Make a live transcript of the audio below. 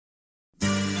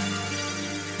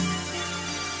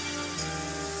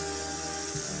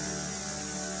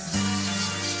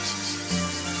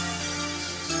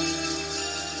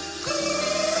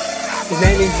His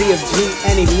name is ZFG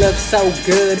and he looks so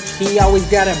good. He always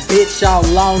got a bitch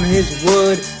all on his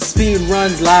wood. Speed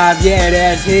runs live, yeah,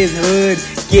 that's his hood.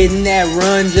 Getting that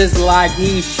run just like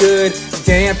he should.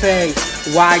 Damn, hey,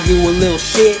 why you a little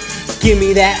shit? Give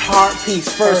me that heart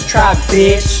piece first try,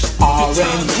 bitch.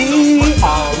 RNG,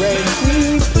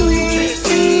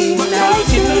 please, now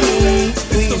to me.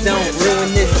 Please don't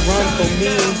ruin this run for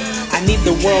me. I need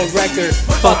the world record,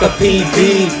 fuck a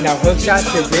PB. Now hook shot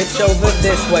your bitch over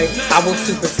this way. I will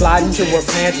super slide into her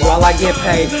pants while I get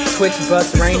paid. Twitch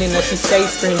butts raining as she stays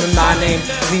screaming my name.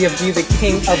 ZFG the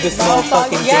king of this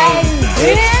motherfucking game,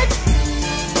 bitch.